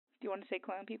Do you want to say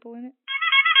clown people in it?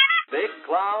 Big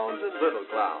clowns and little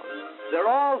clowns. They're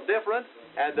all different,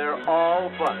 and they're all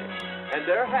funny. And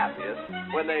they're happiest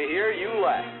when they hear you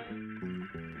laugh.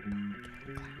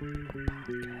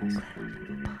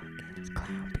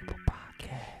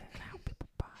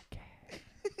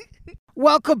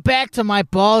 Welcome back to My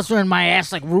Balls Are in My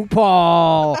Ass Like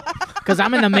RuPaul. Because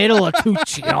I'm in the middle of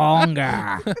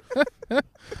Chonga.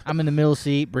 I'm in the middle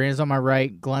seat. Brandon's on my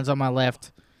right. Glenn's on my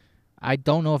left. I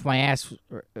don't know if my ass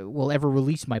will ever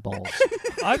release my balls.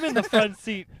 I'm in the front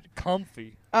seat,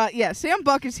 comfy. Yeah, Sam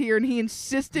Buck is here, and he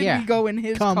insisted we go in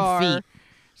his car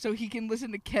so he can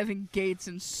listen to Kevin Gates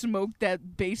and smoke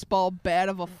that baseball bat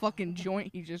of a fucking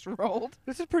joint he just rolled.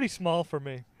 This is pretty small for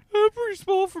me. Pretty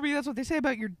small for me. That's what they say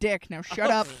about your dick. Now shut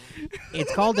up.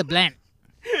 It's called a blend.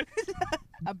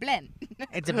 A blend.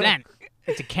 It's a blend.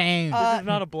 It's a cone. This is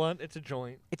not a blunt, it's a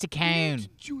joint. It's a cone.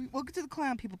 Welcome to the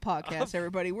Clown People podcast,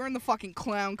 everybody. We're in the fucking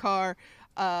clown car.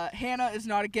 Hannah is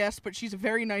not a guest, but she's a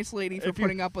very nice lady for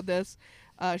putting up with this.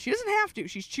 She doesn't have to.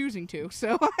 She's choosing to,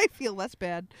 so I feel less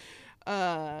bad.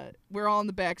 We're all in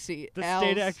the back seat. The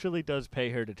state actually does pay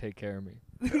her to take care of me.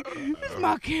 It's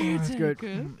my kids. That's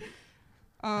good.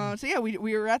 So yeah, we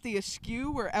were at the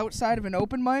Askew. We're outside of an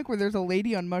open mic where there's a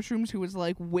lady on mushrooms who was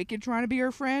like wicked trying to be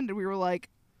our friend, and we were like,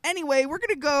 anyway, we're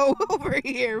gonna go over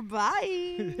here. Bye.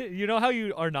 You know how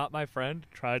you are not my friend?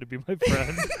 Try to be my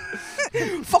friend.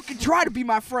 Fucking try to be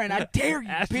my friend. I dare you,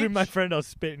 Ask bitch. to be my friend, I'll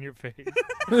spit in your face.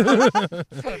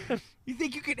 You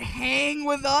think you could hang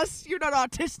with us? You're not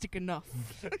autistic enough.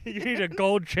 You need a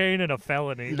gold chain and a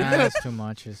felony. Nah, that's too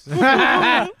much.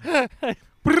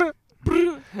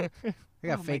 I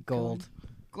got fake gold.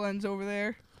 Glenn's over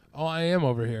there. Oh, I am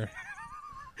over here.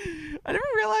 I never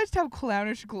realized how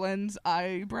clownish Glenn's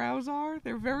eyebrows are.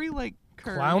 They're very, like,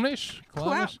 curved. Clownish?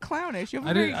 Clownish. You have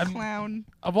a very clown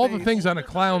Of all the face. things on a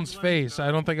clown's face,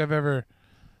 I don't think I've never...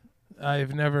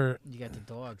 You got the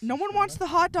dogs. No one wants the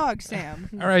hot dog, Sam.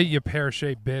 All right, you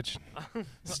pear-shaped bitch.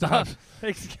 Stop.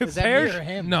 Is that me or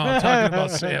him? No, I'm talking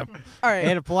about Sam. All right.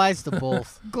 It applies to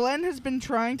both. Glenn has been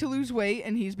trying to lose weight,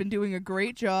 and he's been doing a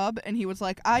great job. And he was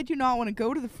like, I do not want to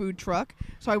go to the food truck,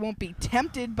 so I won't be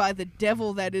tempted by the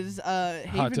devil that is Hot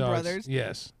Haven dogs. Brothers.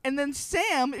 Yes. And then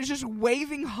Sam is just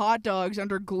waving hot dogs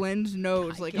under Glenn's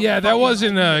nose. Like, Yeah, that fucking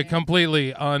wasn't a man.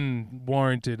 completely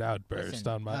unwarranted outburst Listen,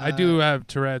 on my... I do have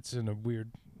Tourette's and a weird...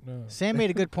 Sam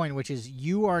made a good point, which is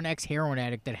you are an ex-heroin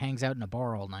addict that hangs out in a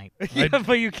bar all night. Yeah,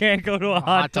 but you can't go to a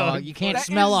hot dog. You can't That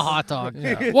smell a is- hot dog.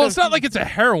 Yeah. Well, it's not like it's a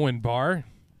heroin bar.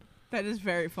 That is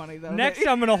very funny, though. Next,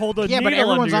 I'm gonna hold a Yeah, needle but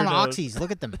everyone's on under your nose. oxys. Look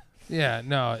at them. Yeah,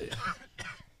 no.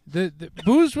 The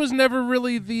booze was never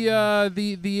really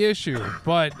the issue,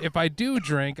 but if I do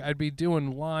drink, I'd be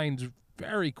doing lines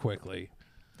very quickly.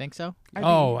 Think so?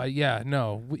 Yeah,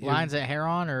 no. Lines at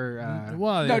Heron or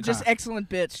Well, No, just excellent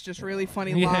bits. Just really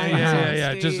funny yeah, lines. yeah, on yeah, yeah.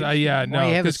 stage. Just Why you no,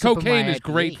 have a because sip of cocaine my is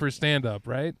great IPA? for stand-up,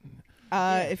 right?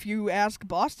 If you ask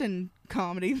Boston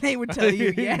comedy, they would tell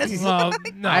you yes. Well,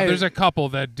 no, there's a couple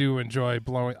that do enjoy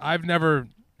blowing. I've never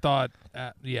thought,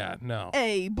 no.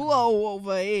 Hey, blow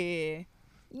over here.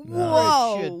 Richard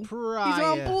Whoa. He's Pryor.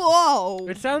 on blow.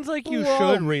 It sounds like you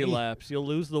Whoa. should relapse. You'll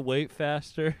lose the weight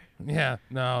faster. Yeah,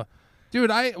 no. Dude,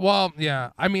 I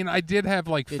mean, I did have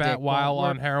like Did fat that while work?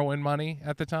 on heroin money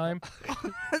at the time.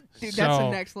 Dude, that's the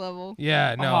So, next level.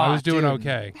 Yeah, no, I Aw, was doing dude.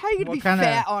 okay. How you gonna What be kinda-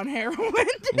 fat on heroin?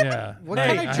 Yeah. What No,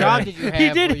 kind I of had job a- did you have? He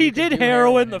where did you could do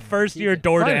heroin the and first keep year it?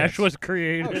 DoorDash Finance. was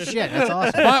created. Oh shit, that's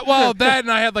awesome. Well, that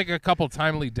and I had like a couple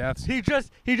timely deaths. He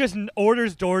just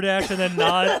orders DoorDash and then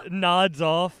nods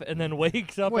off and then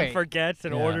wakes up Wait. and forgets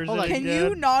and Yeah. orders Hold it on. Can again.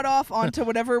 you nod off onto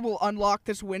whatever will unlock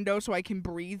this window so I can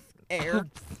breathe air?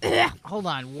 Hold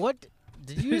on, what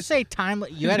did you say?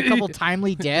 Timely? You had a couple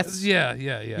timely deaths. Yeah.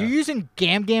 You're using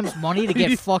Gam's money to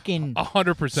get fucking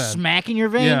 100%. smack in your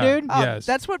vein, Yeah. dude. Yes.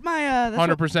 That's what my that's what-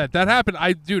 100%. That happened.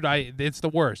 It's the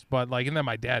worst. But like, and then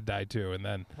my dad died too. And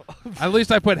then, at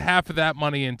least I put half of that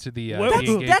money into the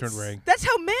engagement ring. That's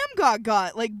how Mam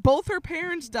got. Like both her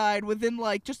parents died within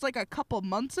like just like a couple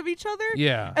months of each other.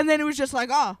 Yeah. And then it was just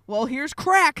like, well, here's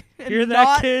crack. And Hear that,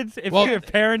 not- kids? If Well, your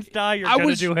parents die, you're I gonna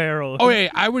was- do heroin. Okay,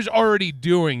 I was already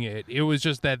doing it. It was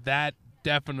just that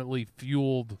definitely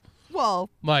fueled.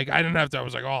 Well, Like I didn't have to. I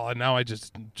was like, oh, and now I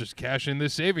just cash in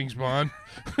this savings bond.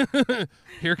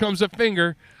 Here comes a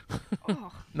finger.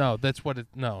 No, that's what it.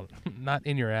 No, not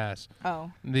in your ass.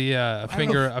 oh. The a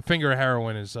finger of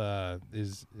heroin is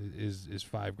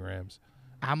 5 grams.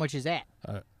 How much is that?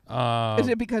 Is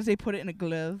it because they put it in a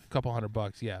glove? Couple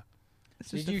 $100? Yeah.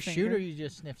 It's just Did a you shoot finger. or you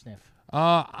just sniff?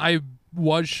 I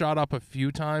was shot up a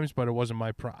few times, but it wasn't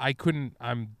my I couldn't.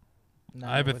 I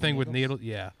have a thing with needles.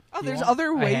 Yeah. Oh, there's want- other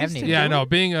I ways haven't to even- do Yeah, I know. it?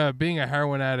 Being a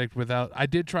heroin addict without, I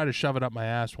did try to shove it up my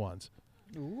ass once.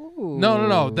 Ooh.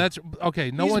 No. That's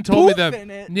okay. No He's one told me that. boofing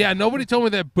it. Yeah, nobody told me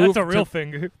that. Boof That's a real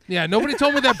finger. Yeah, nobody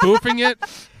told me that boofing it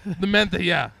meant that.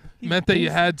 Yeah, meant that you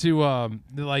had to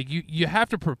like you have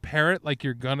to prepare it like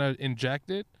you're gonna inject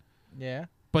it, Yeah.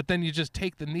 but then you just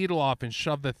take the needle off and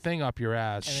shove the thing up your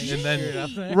ass, And then you screw it up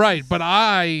there? right. But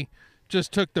I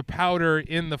just took the powder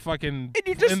in the fucking And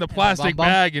you just- in the plastic bum bum?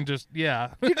 bag and just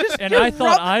yeah. And You're I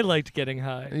thought rubbing- I liked getting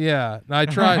high. Yeah, I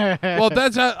tried. Well,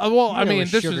 that's well. I Yeah, mean,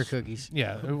 with this sugar is cookies.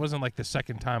 yeah. It wasn't like the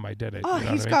second time I did it. Oh, you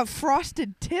know he's what I mean? got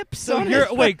frosted tips So on you're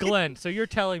his wait, Glenn. So you're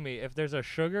telling me if there's a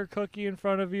sugar cookie in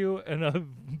front of you and a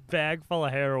bag full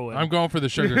of heroin, I'm going for the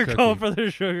sugar you're cookie. going for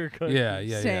the sugar cookie. Yeah,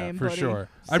 Same, for buddy. sure.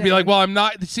 I'd be like, Same. well, I'm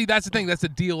not. See, that's the thing. That's the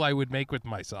deal I would make with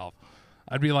myself.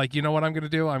 I'd be like, you know what I'm gonna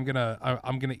do?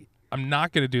 I'm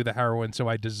not gonna do the heroin, so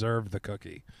I deserve the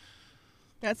cookie.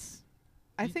 That's.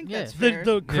 I think Yeah. that's fair.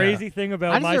 The crazy thing I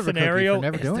about my deserve a cookie for scenario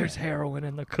never is doing there's it. heroin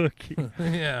in the cookie.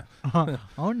 Yeah.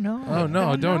 Oh no. Oh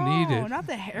no, don't need No, it. not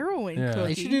the heroin Yeah.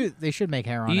 cookie. They should make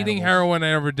heroin. Eating edibles. heroin,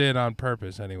 I never did on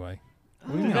purpose. Anyway,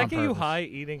 What do you Does mean that on get you purpose? high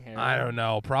eating heroin? I don't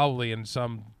know. Probably in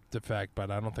some defect, but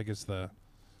I don't think it's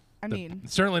I mean,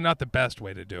 certainly not the best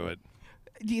way to do it.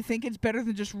 do you think it's better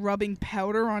than just rubbing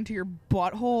powder onto your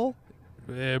butthole?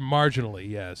 Marginally,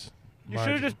 yes. You should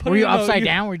have Marginally. just put Were it you in a- upside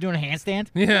down? Were you doing a handstand?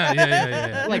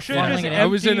 Yeah. You Like should have funneling just it I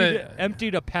was in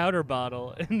emptied a powder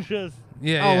bottle and just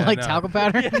Yeah. Oh, like no. talcum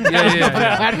powder?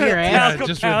 Yeah. Out of your ass. Yeah, Talcum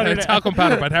just powder. talcum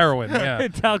powder, but heroin. Yeah.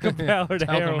 talcum powdered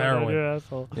Talcum heroin, heroin. on your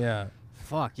asshole. Yeah.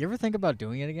 Fuck. You ever think about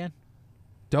doing it again?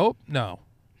 Dope? No.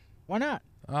 Why not?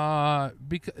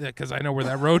 Because I know where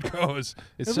that road goes.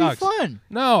 It It'll sucks. be fun.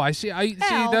 No, I see. I see.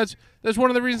 Al. That's one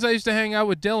of the reasons I used to hang out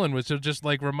with Dylan was to just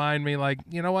like remind me, like,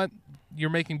 you know what,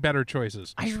 you're making better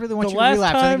choices. I just really want The you to last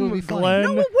relapse. I think it time would be funny. Glenn-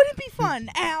 No, it wouldn't be fun.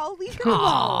 Al, leave him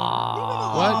alone. Leave him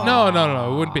alone. What?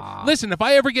 No. It wouldn't be. Listen, if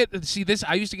I ever get see this,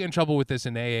 I used to get in trouble with this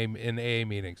in AA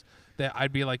meetings. That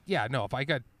I'd be like, yeah, no, if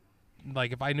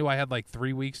I knew I had like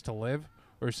 3 weeks to live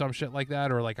or some shit like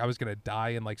that, or like I was gonna die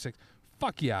in like 6,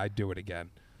 fuck yeah, I'd do it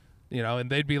again. You know, and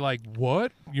they'd be like,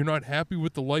 what? You're not happy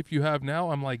with the life you have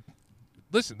now? I'm like,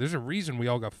 listen, there's a reason we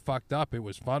all got fucked up. It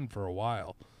was fun for a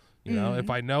while. You know, if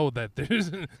I know that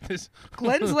there's this.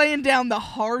 Glenn's laying down the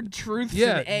hard truths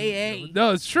Yeah. in AA.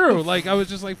 No, it's true. Like, I was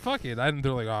just like, fuck it. They're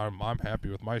like, oh, I'm happy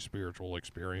with my spiritual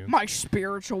experience. My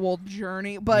spiritual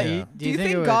journey. But Yeah. do you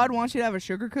think God wants you to have a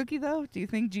sugar cookie, though? Do you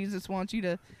think Jesus wants you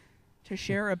to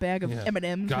share a bag of Yeah.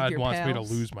 M&M's with God your wants me to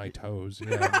pals? lose my toes.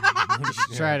 Yeah.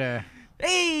 Try to.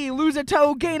 Hey, lose a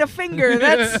toe, gain a finger.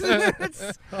 That's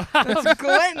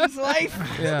Glenn's life.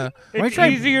 Yeah. It's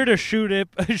easier to shoot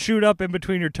up in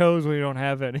between your toes when you don't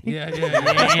have any. Yeah.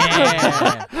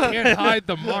 Yeah. Can't hide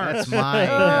the marks. That's mine.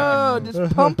 Oh,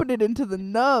 just pumping it into the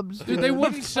nubs. Dude, they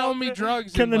wouldn't sell me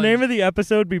drugs. Can the name of the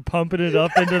episode be "Pumping It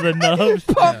Up into the Nubs"?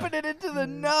 Pumping it into the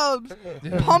nubs.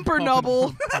 Pumper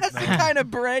nubble. That's the kind of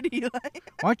bread he likes.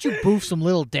 Why don't you boof some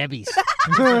little Debbies?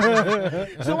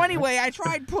 So anyway, I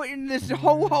tried putting this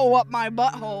ho-ho up my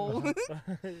butthole.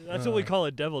 That's what we call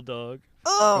a devil dog.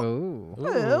 Oh. Ooh.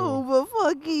 Oh,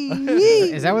 but fucking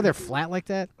Is that why they're flat like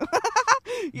that?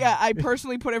 Yeah, I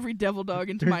personally put every devil dog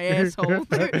into my asshole.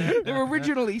 They were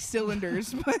originally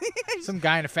cylinders, but Some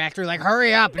guy in a factory like,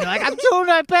 hurry up. And you're like, I'm doing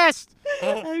my best.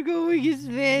 I'm going as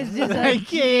fast as I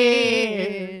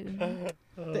can.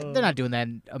 They're not doing that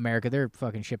in America. They're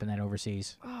fucking shipping that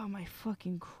overseas. Oh my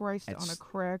fucking Christ on a It's-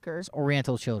 cracker. It's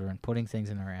Oriental children putting things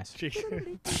in their ass.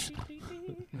 Can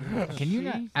you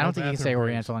not? I don't think you can say bathroom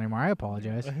Oriental anymore. I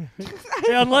apologize.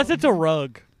 Yeah, unless it's a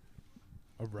rug.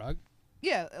 A rug?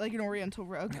 Yeah, like an Oriental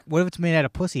rug. What if it's made out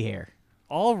of pussy hair?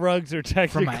 All rugs are From an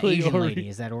technically Asian ori- lady.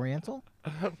 Is that Oriental?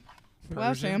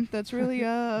 Wow, Sam, that's really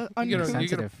You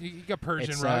Sensitive. got Persian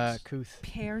It's rugs. couth.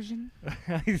 Persian.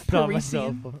 I thought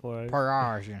myself Parisian. before.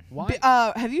 Persian. Why?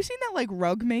 Have you seen that like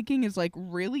rug making is like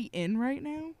really in right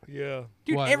now? Yeah.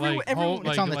 Dude, What, everyone, like everyone home-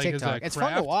 It's on the like, is TikTok. that It's fun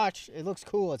to craft? watch. It looks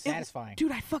cool. It's It- satisfying.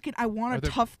 Dude, I want Are a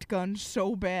there- tuft gun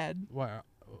so bad. Why,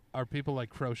 are people like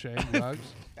crocheting rugs?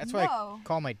 That's why I No.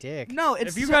 call my dick. No,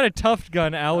 it's If you so- got a tuft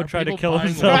gun, Al Are would try to people kill buying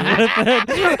himself one? with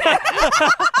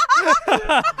it.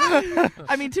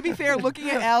 I mean, to be fair, looking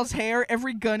at Al's hair,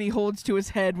 every gun he holds to his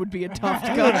head would be a tuft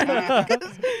gun.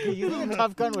 You think a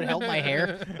tough gun would help my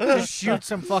hair? Just shoot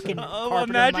some fucking carpet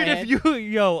in my Imagine if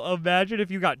head? imagine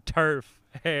if you got turf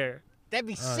hair. That'd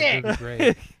be Oh, sick. that'd be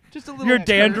great. Just a little. Your turf.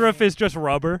 dandruff is just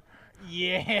rubber.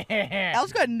 Yeah.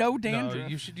 Al's got no No, dandruff.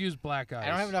 you should use black eyes. I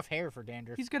don't have enough hair for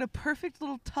dandruff. He's got a perfect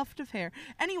little tuft of hair.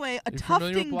 Anyway, a You familiar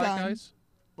with tufting black gun, eyes?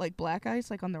 like black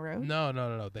ice, like on the road.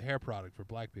 No. The hair product for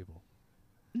black people.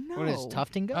 No. What is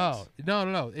tufting guns? Oh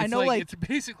no! It's know, like- it's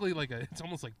basically like it's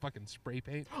almost like fucking spray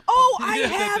paint. Oh, I Yeah,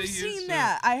 that have they use seen to-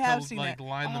 that. I have to, seen like, that.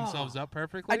 line themselves up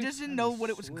perfectly. I just didn't know what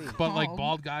it was Sweet. called. But like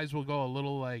bald guys will go a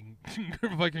little like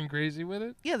fucking crazy with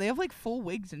it. Yeah, they have like full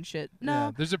wigs and shit. No.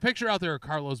 Yeah. There's a picture out there of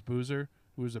Carlos Boozer,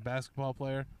 who was a basketball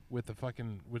player with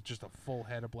just a full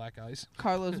head of black eyes.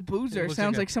 Carlos Boozer looks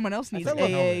sounds like a- like someone else I needs thought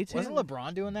AA too. Wasn't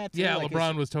LeBron doing that too? Yeah, Like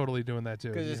LeBron was totally doing that too.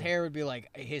 Because his yeah. hair would be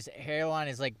like his hairline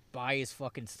is like by his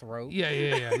fucking throat. Yeah.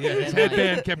 His then,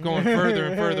 headband kept going further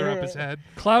and further up his head.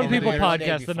 Clown And People then- One day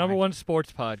Podcast, be the number fine. one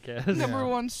sports podcast. Number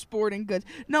one sporting goods.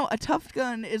 No, a tuft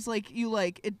gun is like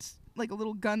it's like a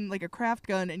little gun, like a craft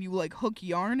gun, and you like hook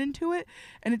yarn into it,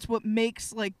 and it's what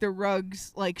makes like the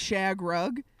rugs like shag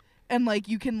rug, and like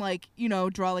you can like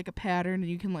draw like a pattern, and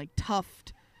you can like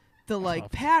tuft the like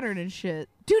Tuft. pattern and shit.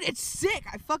 Dude, it's sick.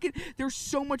 There's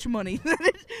so much money.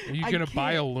 Are you I gonna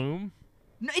buy a can't. loom?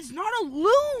 No, it's not a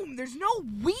loom. There's no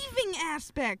weaving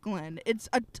aspect, Glenn. It's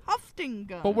a tufting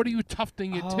gun. But what are you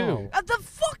tufting it to? The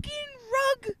fucking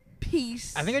rug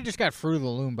piece. I think I just got Fruit of the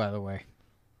Loom, by the way.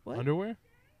 What? Underwear?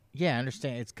 Yeah, I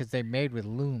understand. It's because they're made with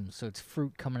looms, so it's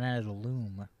fruit coming out of the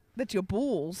loom. That's your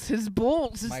balls. His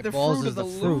balls is My the balls fruit is of the, the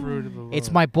loom. fruit. Fruit of the It's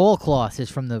loom. my ball cloth is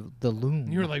from the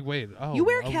loom. You're like, wait. Oh, You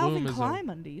wear a Calvin loom is a- Klein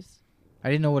undies. I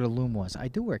didn't know what a loom was. I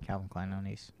do wear Calvin Klein on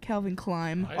these. Calvin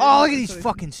Klein. I- Oh, look at That's these what I-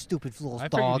 fucking stupid little I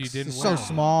figured you dogs. didn't They're so wear 'em.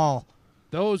 small.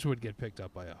 Those would get picked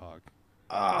up by a hog.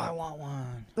 Oh, I want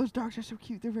one. Those dogs are so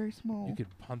cute. They're very small. You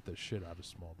could punt the shit out of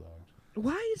small dogs.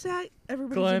 Why is that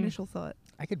everybody's Glenn. initial thought?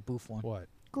 I could boof one. What?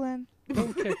 Glenn.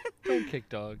 Don't kick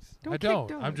dogs. Don't I kick don't.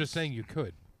 dogs. I'm just saying you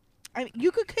could. I mean,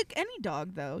 you could kick any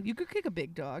dog though. You could kick a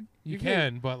big dog. You You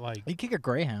can, but like, You kick a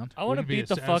greyhound. I want to Wouldn't be beat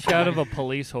the a fuck out of a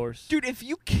police horse. Dude, if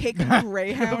you kick a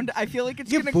greyhound, I feel like it's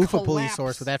You gonna can boof collapse. a police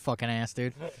horse with that fucking ass,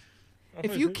 dude.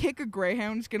 If you kick a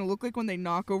greyhound, it's gonna look like when they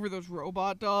knock over those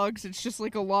robot dogs. It's just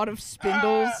like a lot of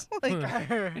spindles. Like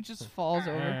it just falls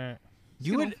over.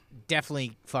 You gonna- would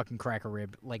definitely fucking crack a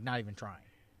rib, like not even trying.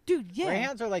 Dude, yeah.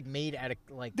 Greyhounds are like made out of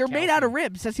like. They're made out of calcium.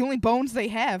 ribs. That's the only bones they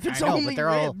have. It's I know, but only they're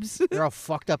all- ribs. They're all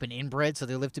fucked up and inbred, so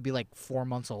they live to be like 4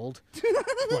 months old.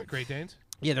 what? Great Danes?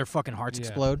 Yeah, their fucking hearts Yeah.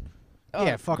 explode. Oh,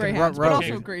 Yeah, fucking greyhounds, but Ruh-roh, also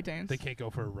dude. Great Danes. They can't go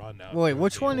for a run now. Wait,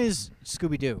 which one is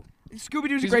Scooby Doo? Scooby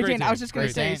Doo's a She's a Great Great Dane. I was Dane. just gonna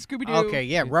Great say Dane? Scooby Doo. Okay,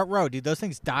 yeah, Ruh-roh, dude. Those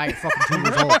things die at fucking 2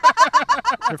 years old.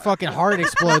 Their fucking heart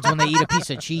explodes when they eat a piece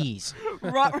of cheese.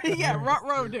 Yeah,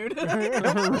 Ruh-roh, dude.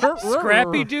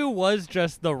 Scrappy Doo was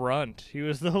just the runt. He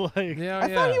was the like. Yeah,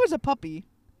 I thought he was a puppy.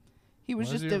 He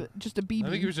was, Was just he? just a BB. I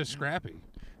think he was just scrappy.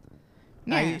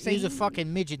 Nah, Yeah, he's a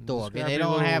fucking midget dog, and they Scrappy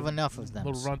don't little- have enough of them.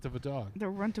 Little runt of a dog. the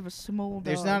runt of a small dog.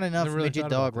 There's not enough Never really midget thought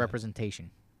about dog that.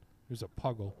 representation. He was a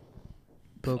puggle.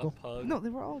 A Poogle? pug. No, they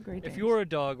were all Great Danes. If you were a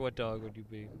dog, what dog would you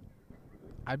be?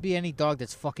 I'd be any dog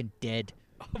that's fucking dead.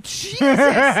 Jesus,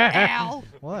 Al.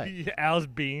 What? Al's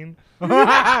bean.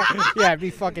 Yeah, I'd be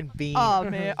fucking Bean. Oh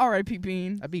man, R.I.P.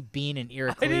 Bean. I'd be Bean and I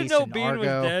Iroquois didn't know and Bean Argo.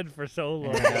 was dead for so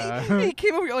long. And, He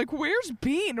came over here like, "Where's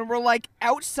Bean?" And we're like,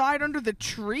 "Outside under the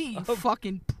tree, you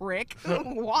fucking prick."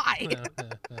 Why?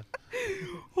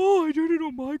 Oh, I didn't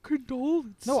know. My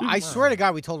condolences. no, I swear to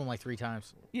God, we told him like 3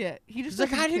 times. Yeah, he just He's like,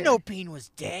 doesn't I didn't care. know Bean was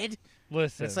dead.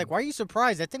 Listen. It's like, why are you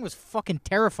surprised? That thing was fucking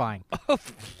terrifying.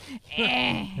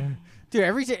 Dude,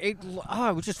 it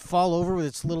would just fall over with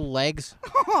its little legs.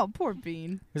 Oh, poor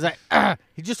Bean. He's like,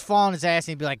 he'd just fall on his ass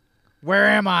and he'd be like, where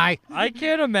am I? I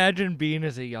can't imagine Bean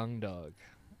as a young dog.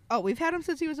 Oh, we've had him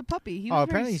since he was a puppy. He was Oh, very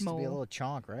apparently he used small. to be a little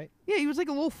chonk, right? Yeah, he was like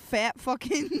a little fat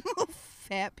fucking little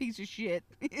fat piece of shit.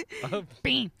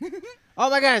 Bean. Oh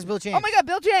my God, it's Bill James. Oh my God,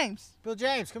 Bill James. Bill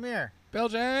James, come here. Bill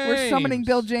James. We're summoning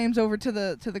Bill James over to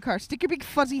the car. Stick your big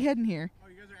fuzzy head in here. Oh,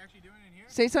 you guys are actually doing it in here?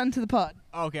 Say something to the pod.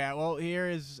 Okay, well, here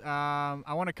is, I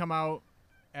want to come out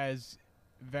as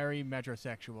very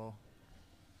metrosexual.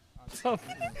 No!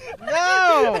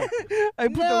 I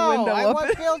put no, the window I up.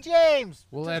 want Bill James.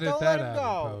 We'll Just edit don't that let him out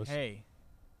go. in post. Hey,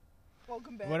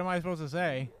 Welcome back. what am I supposed to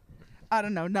say? I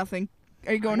don't know. Nothing.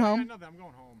 Are you going I home? got nothing, I'm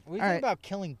going home. What do you All think right. about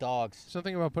killing dogs?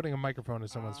 Something about putting a microphone in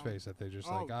someone's face that they just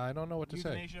oh, like, I don't know what to say.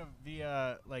 Euthanasia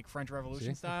via, like, French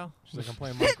Revolution See? style. She's like, I'm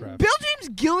playing Minecraft. Bill James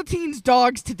guillotines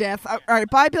dogs to death. All right,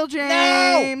 bye, Bill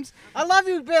James. I love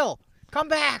you, Bill. Come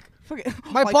back. Fucking-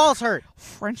 My like, balls hurt.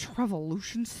 French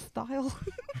Revolution style.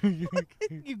 You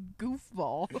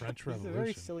goofball. French He's a very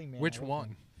Revolution. silly man. Which I love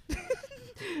one?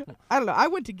 him. I don't know. I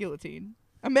went to guillotine.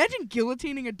 Imagine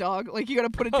guillotining a dog. Like you got to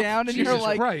put it down, and Jesus you're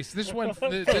like, Christ! This just went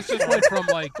from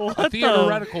like What a the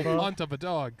theoretical fuck? punt of a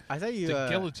dog I thought you. to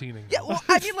guillotining. yeah. Well,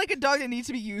 I mean, like a dog that needs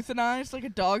to be euthanized, like a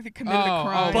dog that committed a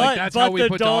crime. like that's how we the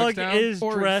put dog dogs down? is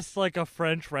Or- dressed like a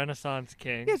French Renaissance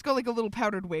king. Yeah, it's got like a little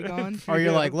powdered wig on. Or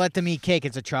you're like, let them eat cake.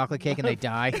 It's a chocolate cake and they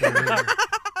die.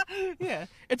 Yeah,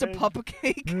 it's a puppa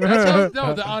cake. That's how,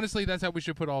 no, honestly, that's how we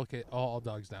should put all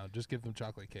dogs down. Just give them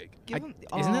chocolate cake. Give 'em-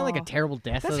 Isn't that like a Aw. terrible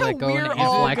death? That's though, that how go into we're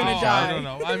all anaphylactic gonna shock? die. I don't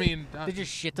know. I mean, They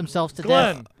just shit themselves to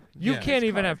Glenn, death. you Yeah. can't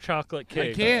even have chocolate I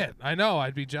cake. can't. I know.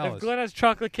 I'd be If jealous Glenn has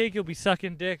chocolate cake, you'll be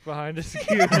sucking dick behind his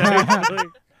computer.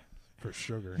 for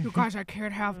sugar. You guys, I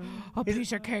can't have a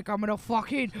piece of cake. I'm gonna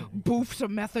fucking boof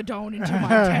some methadone into my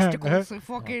testicles. And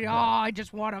fucking, I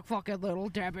just want a fucking little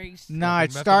Debbie's. No, it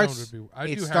Methadone starts. would be- I'd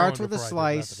It do starts heroin with a before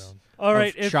I did slice methadone. All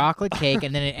right, of if chocolate cake,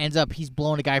 and then it ends up he's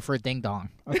blowing a guy for a ding dong.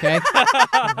 Okay.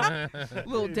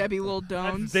 Little Debbie, little that's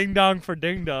Dones. ding dong for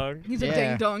ding dong. He's a Yeah.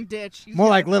 ding dong ditch. He's More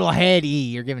got- like little head E.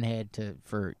 You're giving head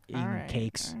for eating Alright,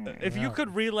 cakes. alright. If you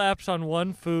could relapse on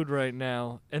one food right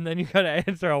now, and then you gotta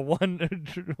answer a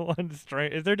one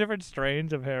strain, is there different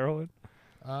strains of heroin?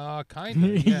 Kind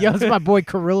of. Yeah. Yo, it's my boy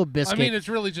Gorilla I Biscuit. mean, it's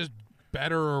really just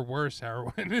better or worse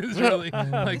heroin. It's really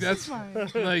like This is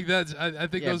that's fine. like that's. I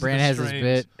think yeah, those Brand are the has his strains.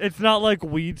 bit. It's not like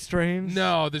weed strains.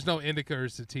 No, there's no indica or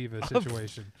sativa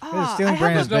situation. Ah, stealing I have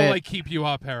Brandon's a- There's no bit. like keep you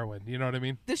up heroin. You know what I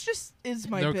mean? This just is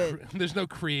my No, bit. there's no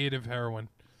creative heroin.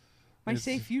 My It's-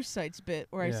 safe use sites bit,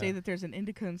 where I Yeah. say that there's an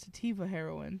indica and sativa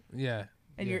heroin, Yeah.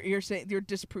 and yeah. you're saying you're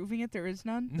disproving it. There is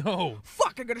none. No.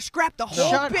 Fuck! I'm gonna scrap the whole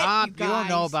Shut bit. up! You You don't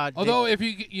know guys. about. Although if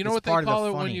you know It's what they part of the call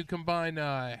it when funny. you combine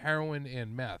heroin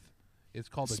and meth, it's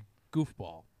called a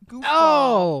goofball. Goofball.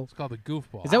 Oh, It's called a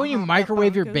goofball. is that when you Uh-huh,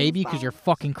 microwave your goofball. baby because you're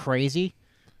fucking crazy?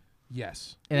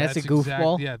 Yes. And that's a exact-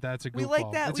 goofball? Yeah, that's a goofball. We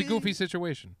like that. It's a goofy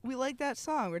situation. We like that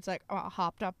song where it's like,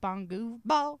 hopped up on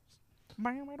goofballs.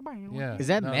 Yeah. Is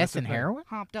that No, meth that's the and thing. heroin?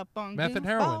 Hopped up on Meth and goofballs.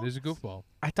 heroin is a goofball.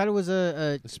 I thought it was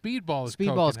a The speedball is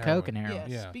speedball is coke coke and and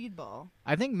heroin. heroin. Yeah, Yeah. speedball.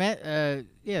 I think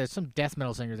yeah, some death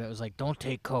metal singer that was like, "Don't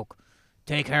take coke,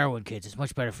 take heroin, kids. It's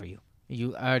much better for you.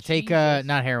 You take Jesus.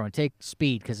 not heroin, take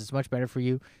speed because it's much better for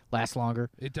you, lasts longer."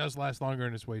 It does last longer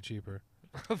and it's way cheaper.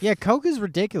 Yeah, coke is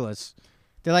ridiculous.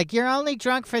 They're like, "You're only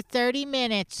drunk for 30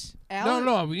 minutes."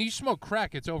 No. When you smoke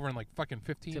crack, it's over in like fucking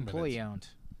 15 It's employee minutes. owned.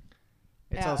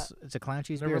 It's Yeah. also, it's a clown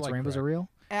cheese Never beer. Its liked rainbows crack. are real.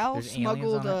 Al There's aliens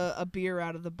smuggled on a beer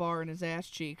out of the bar in his ass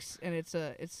cheeks, and it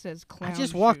says clown. I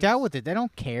just walked shoes. out with it. They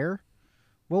don't care.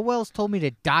 Will Wells told me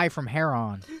to die from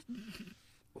heroin.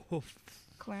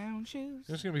 clown shoes.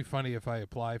 It's gonna be funny if I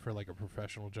apply for like a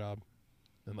professional job,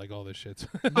 and like all this shit.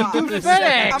 I'm gonna FedEx.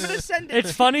 send- I'm gonna send it.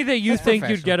 It's funny that you That's think you'd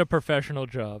professional. get a professional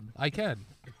job. I can.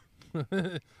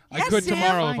 I Yes, could Sam.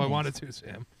 tomorrow if I Finance. wanted to,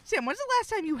 Sam. Sam, when's the last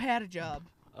time you had a job?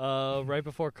 Right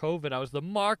before COVID, I was the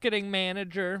marketing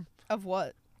manager, Of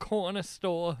what? corner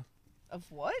store. Of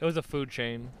what? It was a food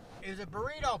chain. There's a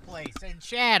burrito place in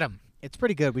Chatham. It's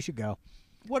pretty good. We should go.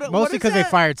 What? Mostly what is because they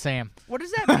that- fired Sam. What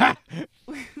does that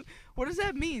mean? What does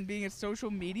that mean? Being a social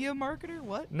media marketer?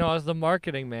 What? No, I was the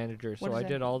marketing manager, What so does I that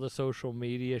did mean? all the social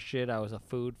media shit. I was a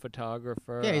food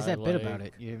photographer. Yeah, he's I that bit like- about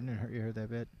it. You haven't heard, you heard that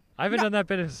bit? I haven't done that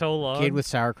bit in so long. Kid with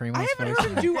sour cream on I his haven't face.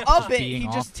 heard him do a bit. beating He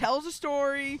off. just tells a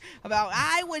story about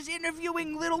I was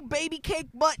interviewing little baby cake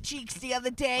butt cheeks the other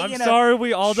day. I'm in a sorry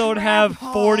we all don't have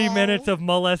trap 40 hall. minutes of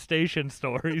molestation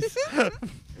stories.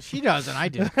 She doesn't. I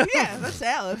do. Yeah, that's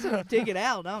Al. That's dig it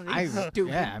out. No, he's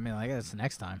stupid. Yeah, I mean, like that's the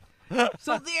next time.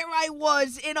 So there I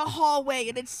was in a hallway,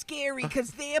 and it's scary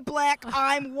because they're black,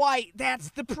 I'm white.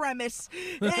 That's the premise.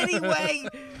 Anyway,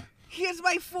 here's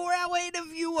my 4-hour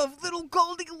interview of little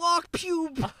Goldilocks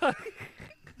pube,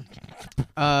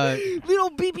 little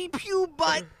BB pube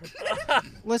butt.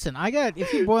 Listen,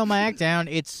 if you boil my act down,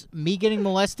 it's me getting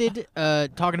molested,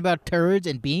 talking about turds,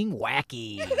 and being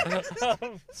wacky.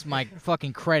 It's my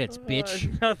fucking credits,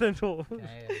 bitch. Nothing to.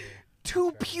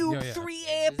 2 pube, Yeah. 3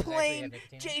 airplane,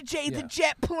 JJ the Yeah.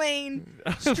 jet plane,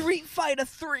 Street Fighter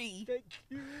 3.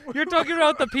 You're talking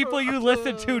about the people you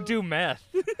listen to do meth.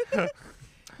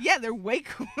 Yeah, they're way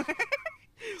cooler.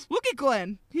 Look at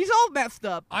Glenn. He's all messed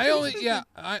up. I yeah.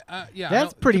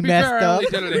 That's to pretty be fair, messed I only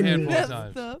up. did it a handful of Messed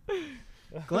times. up.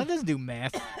 Glenn doesn't do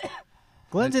math.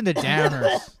 Glenn's into downers.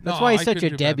 That's No, why he's I such a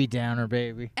couldn't do Debbie Downer,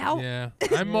 baby. Ow. Yeah,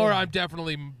 I'm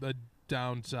definitely a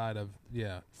downside of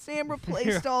Sam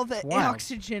replaced all the Wow.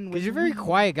 oxygen with Because you're a very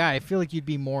quiet guy. I feel like you'd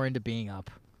be more into being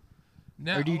up.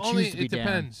 Now, Or do you only, choose to be it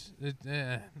down?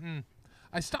 depends.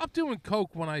 I stopped doing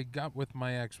coke when I got with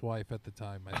my ex-wife at the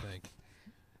time. I think,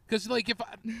 because like if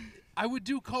I would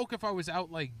do coke if I was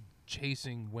out like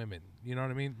chasing women. You know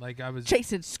what I mean? Like I was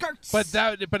Chasing skirts. But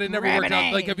it never worked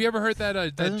out. Like, have you ever heard that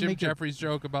that Doesn't Jim make it- Jeffries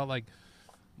joke about like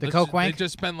The let's coke ju- wank? They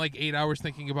just spend like 8 hours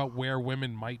thinking about where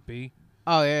women might be.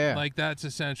 Oh yeah. Like that's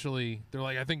essentially they're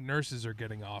like I think nurses are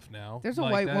getting off now. There's a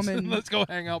Like, white that's- woman Let's go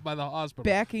hang out by the hospital.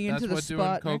 backing That's into the what spot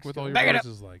doing coke next with to all her. your Back it boys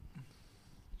up. is like.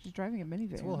 She's driving a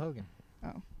minivan. It's Will Hogan.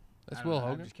 That's I don't Will know, I'm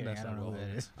Hogan. just kidding. That's I not don't know Will who that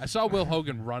Hogan. is. I saw Will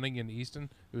Hogan running in Easton.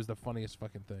 It was the funniest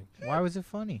fucking thing Why was it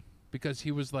funny? because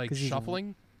he was like 'Cause he's-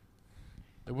 shuffling.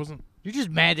 It wasn't. You're just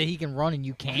mad that he can run and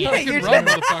you can't. Yeah, I can you're run,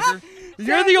 just- motherfucker.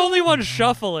 You're the only one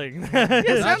shuffling. Yeah, Not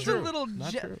sounds a true. little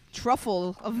Not true.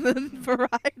 truffle of the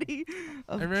variety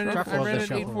of I ran an Truffle of the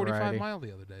 845 variety. mile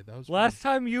the other day. That was Last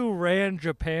time you ran,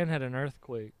 Japan had an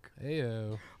earthquake.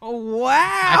 Heyo. Oh wow,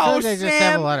 I feel like they Sam! just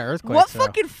have a lot of earthquakes. What though.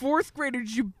 fucking fourth grader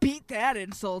did you beat that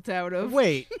insult out of?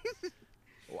 Wait.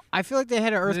 I feel like they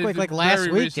had an earthquake like last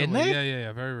Very week, didn't recently. they?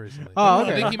 Yeah, very recently. Oh, I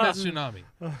okay. think he meant tsunami.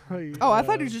 Oh, I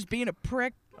thought he was just being a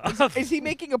prick. Is he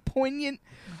making a poignant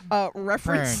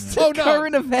reference Poignant. to Oh, no.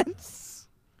 current events?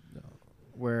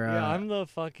 Where Yeah, I'm the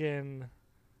fucking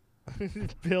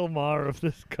Bill Maher of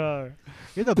this car.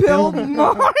 you're the Bill Bill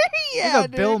Maher. Yeah, you're the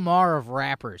dude. Bill Maher of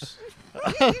rappers.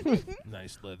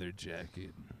 Nice leather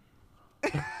jacket.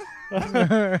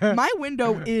 My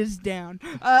window is down.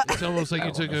 It's almost like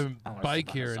you took a I wanna bike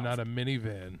sit by here and myself. not a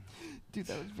minivan. Dude,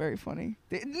 that was very funny.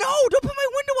 No, don't put my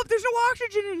window up. There's no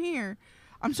oxygen in here.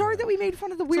 I'm sorry that we made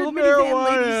fun of the weird So minivan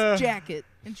marijuana. lady's jacket,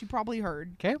 and she probably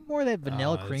heard. Can I have more of that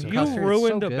vanilla Oh, cream that's You okay. custard? It's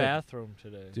ruined so a good. bathroom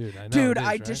today. Dude, I know. Dude, it is,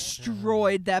 I right?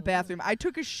 destroyed that bathroom. I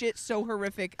took a shit so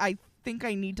horrific. I think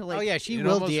I need to like. Oh yeah, she It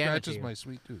will almost DM it to scratches you. my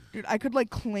sweet tooth. Dude, I could like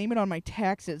claim it on my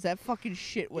taxes. That fucking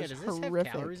shit Yeah, was does this have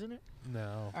horrific. calories in it?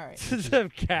 No. All right, Does it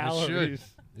have calories?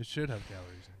 It should have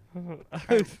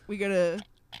calories. we gotta.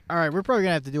 All right, we're probably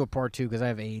gonna have to do a part 2 because I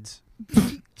have AIDS.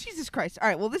 Jesus Christ! All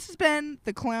right, well, this has been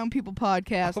the Clown People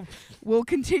podcast. We'll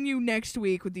continue next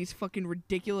week with these fucking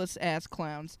ridiculous ass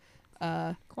clowns.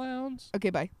 Clowns. Okay,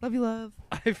 bye. Love you, love.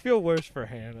 I feel worse for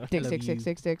Hannah. Dicks, love dicks, you. dicks,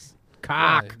 dicks, dicks.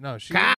 Cock. No, she. Cock.